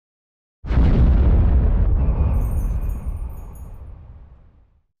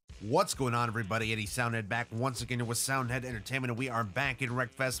What's going on, everybody? Eddie Soundhead back once again here with Soundhead Entertainment, and we are back in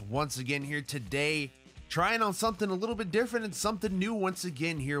Wreckfest once again here today, trying on something a little bit different and something new once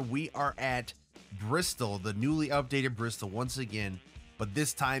again here. We are at Bristol, the newly updated Bristol once again, but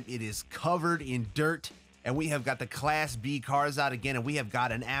this time it is covered in dirt, and we have got the Class B cars out again, and we have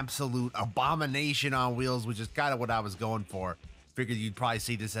got an absolute abomination on wheels, which is kind of what I was going for. Figured you'd probably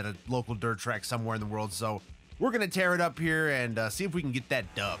see this at a local dirt track somewhere in the world, so we're going to tear it up here and see if we can get that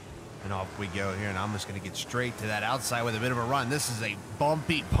dub. And off we go here, and I'm just going to get straight to that outside with a bit of a run. This is a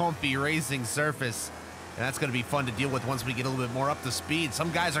bumpy racing surface, and that's going to be fun to deal with once we get a little bit more up to speed.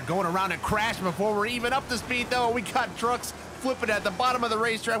 Some guys are going around and crashing before we're even up to speed, though. We got trucks flipping at the bottom of the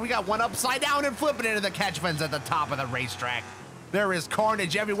racetrack. We got one upside down and flipping into the catch fence at the top of the racetrack. There is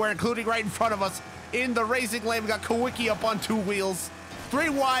carnage everywhere, including right in front of us in the racing lane. We got Kawicki up on two wheels. 3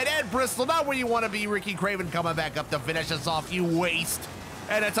 wide at Bristol, not where you want to be. Ricky Craven coming back up to finish us off, you waste.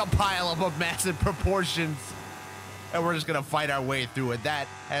 And it's a pile of massive proportions. And we're just going to fight our way through it. That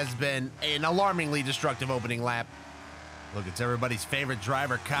has been an alarmingly destructive opening lap. Look, it's everybody's favorite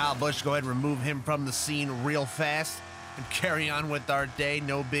driver, Kyle Busch. Go ahead and remove him from the scene real fast and carry on with our day.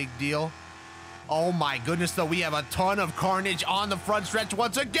 No big deal. Oh my goodness, though, we have a ton of carnage on the front stretch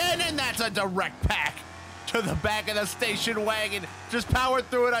once again, and that's a direct pack to the back of the station wagon. Just powered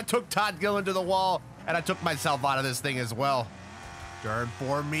through it. I took Todd Gillen to the wall, and I took myself out of this thing as well. Turn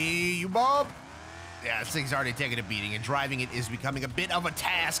for me, you bump. Yeah, this thing's already taking a beating, and driving it is becoming a bit of a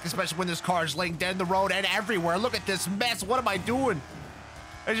task, especially when there's cars laying dead in the road and everywhere. Look at this mess. What am I doing?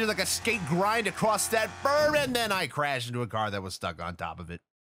 There's just like a skate grind across that berm, and then I crashed into a car that was stuck on top of it.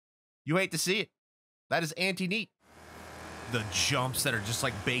 You hate to see it. That is anti-neat. The jumps that are just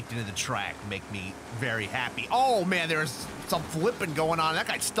like baked into the track make me very happy. Oh man, there's some flipping going on. That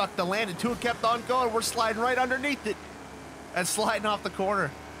guy stuck the landing too. It kept on going. We're sliding right underneath it and sliding off the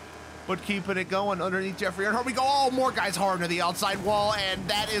corner, but keeping it going underneath Jeffrey Earnhardt. We go. Oh, more guys hard to the outside wall, and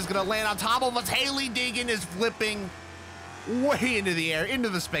that is gonna land on top of us. Haley Deegan is flipping way into the air, into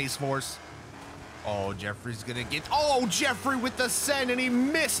the Space Force. Oh, Jeffrey's gonna get. Oh, Jeffrey with the send, and he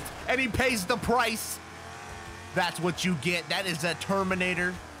missed, and he pays the price. That's what you get. That is a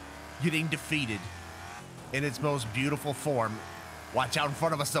Terminator getting defeated in its most beautiful form. Watch out in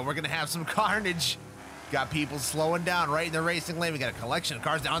front of us, though. We're going to have some carnage. Got people slowing down right in the racing lane. We got a collection of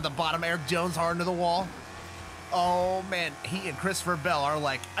cars down at the bottom. Eric Jones hard into the wall. Oh, man. He and Christopher Bell are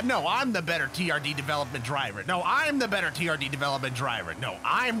like, no, I'm the better TRD development driver. No, I'm the better TRD development driver. No,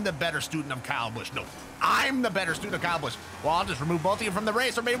 I'm the better student of Kyle Busch. No, I'm the better student of Kyle Busch. Well, I'll just remove both of you from the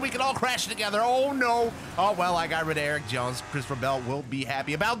race, or maybe we can all crash together. Oh, no. Oh, well, I got rid of Eric Jones. Christopher Bell will be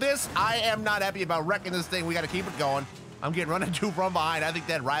happy about this. I am not happy about wrecking this thing. We got to keep it going. I'm getting run into from behind. I think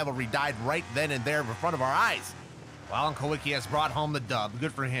that rivalry died right then and there in front of our eyes. Well, Uncle Kawicki has brought home the dub.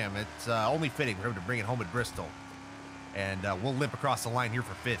 Good for him. It's only fitting for him to bring it home at Bristol. And we'll limp across the line here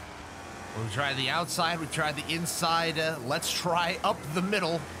for fifth. We tried the outside. We tried the inside. Let's try up the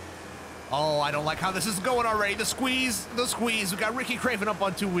middle. Oh, I don't like how this is going already. The squeeze, the squeeze. We got Ricky Craven up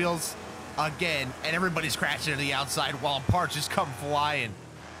on two wheels again, and everybody's crashing to the outside while parts just come flying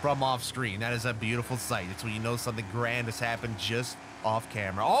from off screen. That is a beautiful sight. It's when you know something grand has happened just off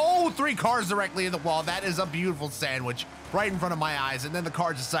camera. Oh, 3 cars directly in the wall. That is a beautiful sandwich right in front of my eyes, and then the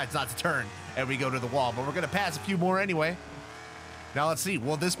car decides not to turn, and we go to the wall, but we're going to pass a few more anyway. Now let's see.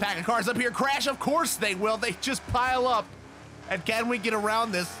 Will this pack of cars up here crash? Of course they will. They just pile up. And can we get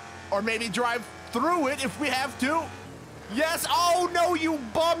around this? Or maybe drive through it if we have to? Yes. Oh, no, you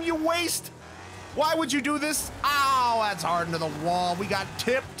bum, you waste. Why would you do this? Ow, that's hard into the wall. We got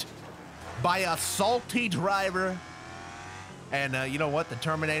tipped by a salty driver. And you know what? The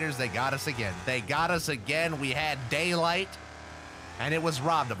Terminators, they got us again. They got us again. We had daylight, and it was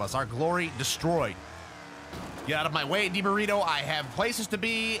robbed of us. Our glory destroyed. Get out of my way, DiMarito. I have places to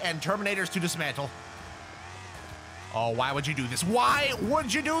be and Terminators to dismantle. Oh, why would you do this? Why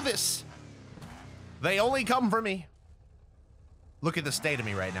would you do this? They only come for me. Look at the state of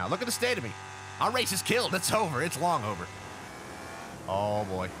me right now. Look at the state of me. Our race is killed. It's over. It's long over. Oh,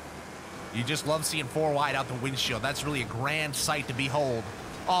 boy. You just love seeing 4 wide out the windshield. That's really a grand sight to behold.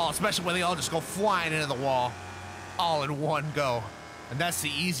 Oh, especially when they all just go flying into the wall. All in one go. And that's the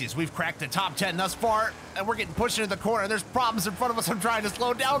easiest. We've cracked the top 10 thus far, and we're getting pushed into the corner. There's problems in front of us. I'm trying to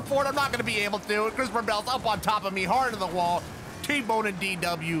slow down for it. I'm not going to be able to. And Christopher Bell's up on top of me, hard to the wall. T-bone and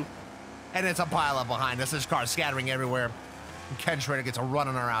DW. And it's a pileup behind us. This car scattering everywhere. And Ken Schrader gets a run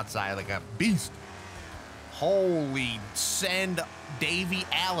on our outside like a beast. Holy send Davey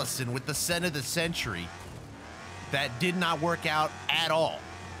Allison with the send of the century. That did not work out at all.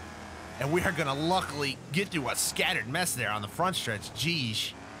 And we are going to luckily get through a scattered mess there on the front stretch.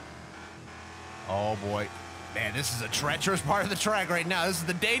 Geez. Oh boy. Man, this is a treacherous part of the track right now. This is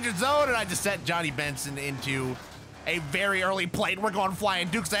the danger zone, and I just sent Johnny Benson into a very early plate. We're going flying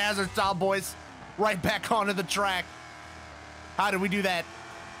Dukes of Hazzard style, boys. Right back onto the track. How did we do that?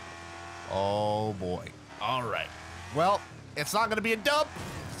 Oh boy. All right. Well, it's not going to be a dub,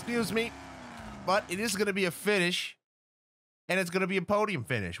 excuse me, but it is going to be a finish, and it's going to be a podium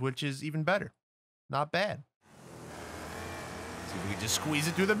finish, which is even better. Not bad. See if we can just squeeze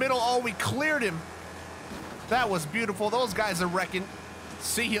it through the middle. Oh, we cleared him. That was beautiful. Those guys are wrecking.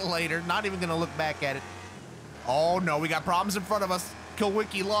 See you later. Not even going to look back at it. Oh, no. We got problems in front of us.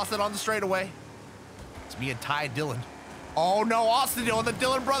 Kilwicki lost it on the straightaway. It's me and Ty Dillon. Oh, no. Austin Dillon. The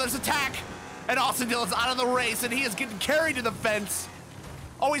Dillon brothers attack. And Austin Dillon's out of the race, and he is getting carried to the fence.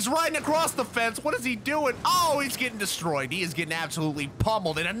 Oh, he's riding across the fence. What is he doing? Oh, he's getting destroyed. He is getting absolutely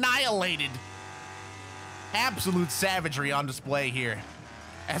pummeled and annihilated. Absolute savagery on display here,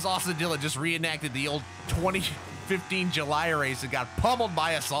 as Austin Dillon just reenacted the old 2015 July race and got pummeled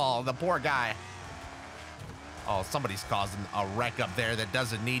by us all. The poor guy. Oh, somebody's causing a wreck up there that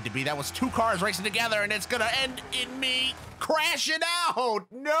doesn't need to be. That was two cars racing together, and it's gonna end in me crashing out.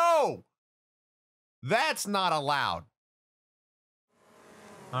 No, that's not allowed.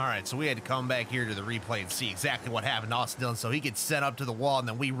 All right, so we had to come back here to the replay and see exactly what happened to Austin Dillon. So he gets set up to the wall, and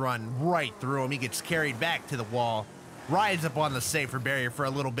then we run right through him. He gets carried back to the wall, rides up on the safer barrier for a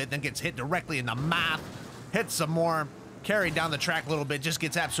little bit, then gets hit directly in the mouth, hits some more, carried down the track a little bit, just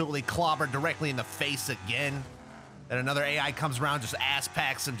gets absolutely clobbered directly in the face again. Then another AI comes around, just ass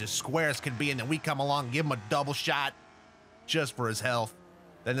packs him, just square as can be, and then we come along, give him a double shot just for his health.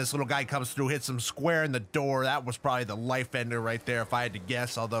 Then this little guy comes through, hits him square in the door. That was probably the life ender right there, if I had to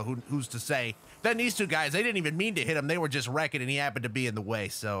guess, although who's to say. Then these two guys, they didn't even mean to hit him. They were just wrecking, and he happened to be in the way.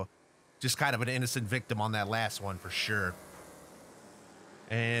 So just kind of an innocent victim on that last one for sure.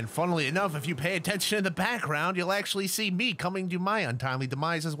 And funnily enough, if you pay attention in the background, you'll actually see me coming to my untimely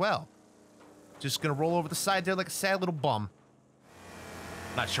demise as well. Just gonna roll over the side there like a sad little bum.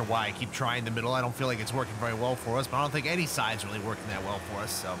 Not sure why I keep trying the middle. I don't feel like it's working very well for us, but I don't think any side's really working that well for us,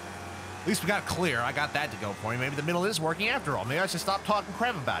 so at least we got clear. I got that to go for me. Maybe the middle is working after all. Maybe I should stop talking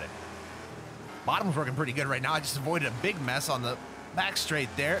crap about it. Bottom's working pretty good right now. I just avoided a big mess on the back straight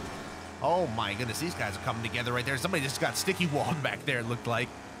there. Oh my goodness, these guys are coming together right there. Somebody just got sticky walled back there, it looked like.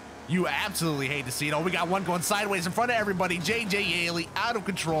 You absolutely hate to see it. Oh, we got one going sideways in front of everybody. JJ Yaley out of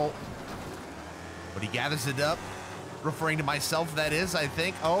control. But he gathers it up. Referring to myself, that is, I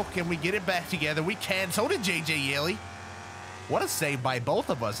think. Oh, can we get it back together? We can. So did JJ Yaley. What a save by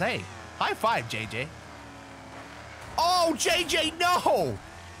both of us. Hey, high five, JJ. Oh, JJ, no!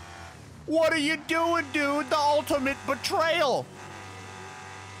 What are you doing, dude? The ultimate betrayal.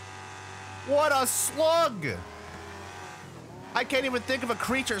 What a slug. I can't even think of a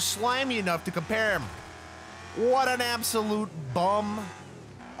creature slimy enough to compare him. What an absolute bum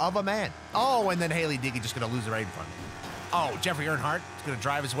of a man. Oh, and then Haley Diggy just gonna lose it right in front of me. Oh, Jeffrey Earnhardt is going to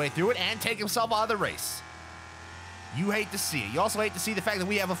drive his way through it and take himself out of the race. You hate to see it. You also hate to see the fact that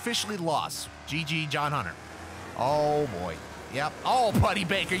we have officially lost. GG, John Hunter. Oh, boy. Yep. Oh, Buddy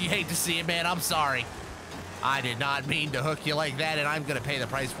Baker, you hate to see it, man. I'm sorry. I did not mean to hook you like that, and I'm going to pay the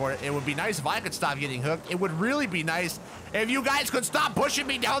price for it. It would be nice if I could stop getting hooked. It would really be nice if you guys could stop pushing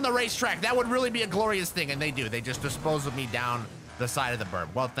me down the racetrack. That would really be a glorious thing, and they do. They just dispose of me down the side of the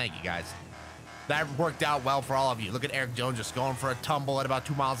berm. Well, thank you, guys. That worked out well for all of you. Look at Eric Jones just going for a tumble at about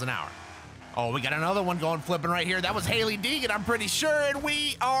 2 miles an hour. Oh, we got another one going flipping right here. That was Haley Deegan, I'm pretty sure, and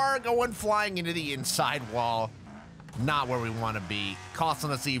we are going flying into the inside wall. Not where we want to be,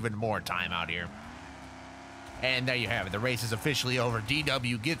 costing us even more time out here. And there you have it. The race is officially over.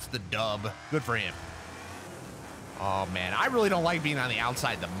 DW gets the dub. Good for him. Oh, man. I really don't like being on the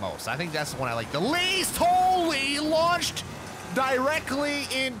outside the most. I think that's the one I like the least. Holy, launched directly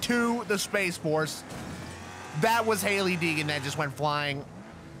into the Space Force. That was Haley Deegan that just went flying.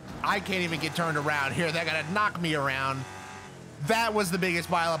 I can't even get turned around here. They're gonna knock me around. That was the biggest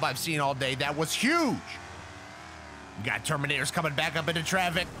pileup I've seen all day. That was huge. We got Terminators coming back up into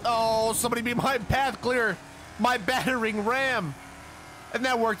traffic. Oh, somebody be my path clear. My battering ram. And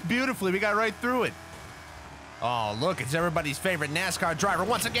that worked beautifully. We got right through it. Oh, look, it's everybody's favorite NASCAR driver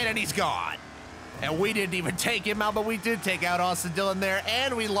once again, and he's gone. And we didn't even take him out, but we did take out Austin Dillon there,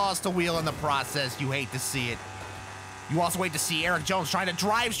 and we lost a wheel in the process. You hate to see it. You also hate to see Eric Jones trying to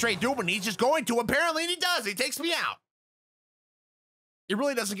drive straight through, but he's just going to, apparently, and he does. He takes me out. It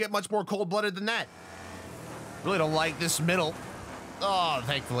really doesn't get much more cold-blooded than that. Really don't like this middle. Oh,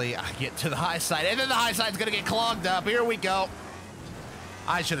 thankfully, I get to the high side, and then the high side's gonna get clogged up. Here we go.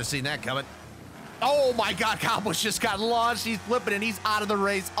 I should have seen that coming. Oh, my God, Cowboys just got launched. He's flipping, and he's out of the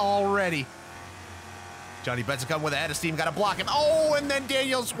race already. Johnny Benson coming with a head of steam, got to block him. Oh, and then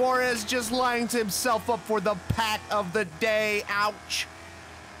Daniel Suarez just lines himself up for the pack of the day. Ouch.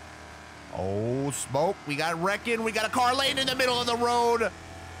 Oh, smoke. We got wrecking. We got a car laying in the middle of the road.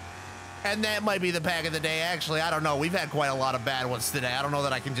 And that might be the pack of the day. Actually, I don't know. We've had quite a lot of bad ones today. I don't know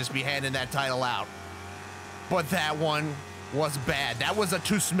that I can just be handing that title out. But that one was bad. That was a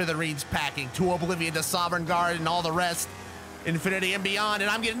To Smithereens packing, To Oblivion, to Sovereign Guard, and all the rest. Infinity and beyond. And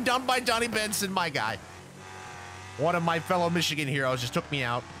I'm getting dumped by Johnny Benson, my guy. One of my fellow Michigan heroes just took me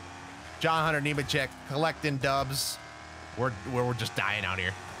out. John Hunter Nemechek collecting dubs. We're just dying out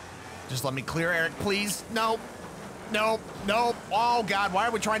here. Just let me clear, Eric, please. Nope. Nope. Nope. Oh, God. Why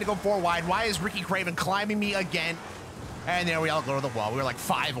are we trying to go 4 wide? Why is Ricky Craven climbing me again? And there we all go to the wall. We were like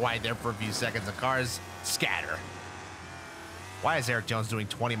 5 wide there for a few seconds. The cars scatter. Why is Eric Jones doing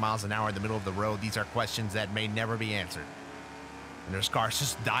 20 miles an hour in the middle of the road? These are questions that may never be answered. And there's cars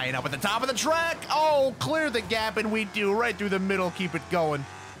just dying up at the top of the track. Oh, clear the gap, and we do. Right through the middle. Keep it going.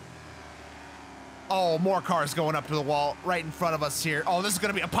 Oh, more cars going up to the wall right in front of us here. Oh, this is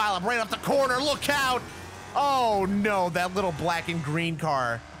going to be a pileup right up the corner. Look out. Oh, no. That little black and green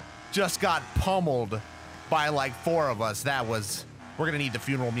car just got pummeled by like 4 of us. That was... We're going to need the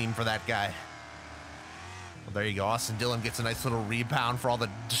funeral meme for that guy. Well, there you go. Austin Dillon gets a nice little rebound for all the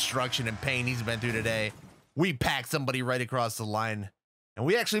destruction and pain he's been through today. We packed somebody right across the line. And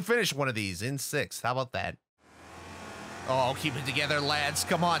we actually finished one of these in 6th. How about that? Oh, keep it together, lads.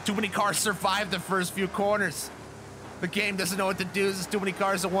 Come on. Too many cars survived the first few corners. The game doesn't know what to do. There's too many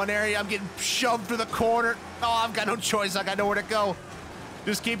cars in one area. I'm getting shoved through the corner. Oh, I've got no choice. I got nowhere to go.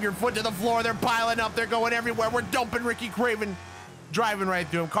 Just keep your foot to the floor. They're piling up. They're going everywhere. We're dumping Ricky Craven. Driving right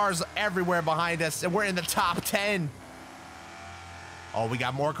through him. Cars everywhere behind us. And we're in the top 10. Oh, we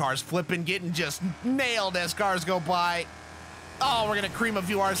got more cars flipping, getting just nailed as cars go by. Oh, we're going to cream a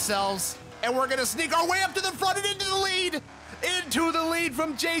few ourselves. And we're going to sneak our way up to the front and into the lead. Into the lead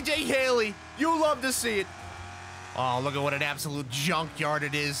from J.J. Haley. You love to see it. Oh, look at what an absolute junkyard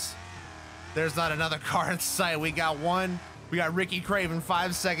it is. There's not another car in sight. We got one. We got Ricky Craven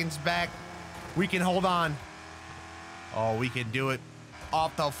 5 seconds back. We can hold on. Oh, we can do it.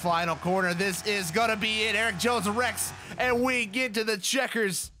 Off the final corner. This is going to be it. Eric Jones wrecks. And we get to the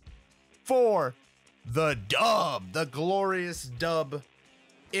checkers for the dub. The glorious dub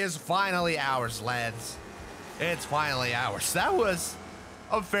is finally ours, lads. It's finally ours. That was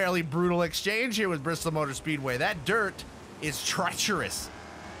a fairly brutal exchange here with Bristol Motor Speedway. That dirt is treacherous.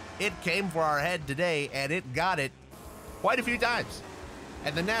 It came for our head today, and it got it quite a few times.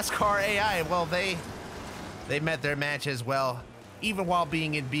 And the NASCAR AI, well, they met their match as well, even while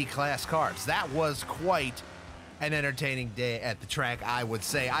being in B-class cars. That was quite an entertaining day at the track, I would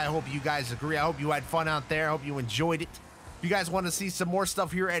say. I hope you guys agree. I hope you had fun out there. I hope you enjoyed it. If you guys want to see some more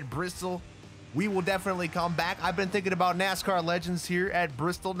stuff here at Bristol, we will definitely come back. I've been thinking about NASCAR Legends here at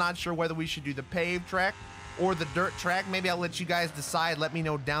Bristol. Not sure whether we should do the paved track or the dirt track. Maybe I'll let you guys decide. Let me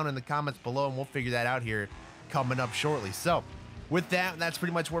know down in the comments below, and we'll figure that out here coming up shortly. So with that, that's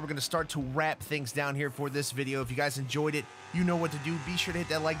pretty much where we're going to start to wrap things down here for this video. If you guys enjoyed it, you know what to do. Be sure to hit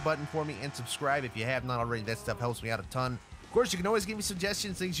that like button for me and subscribe if you have not already. That stuff helps me out a ton. Of course, you can always give me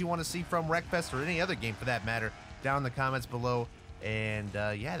suggestions, things you want to see from Wreckfest or any other game for that matter, down in the comments below. And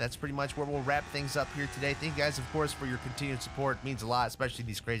yeah, that's pretty much where we'll wrap things up here today. Thank you guys, of course, for your continued support. It means a lot, especially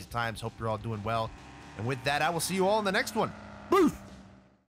these crazy times. Hope you're all doing well. And with that, I will see you all in the next one. Booth!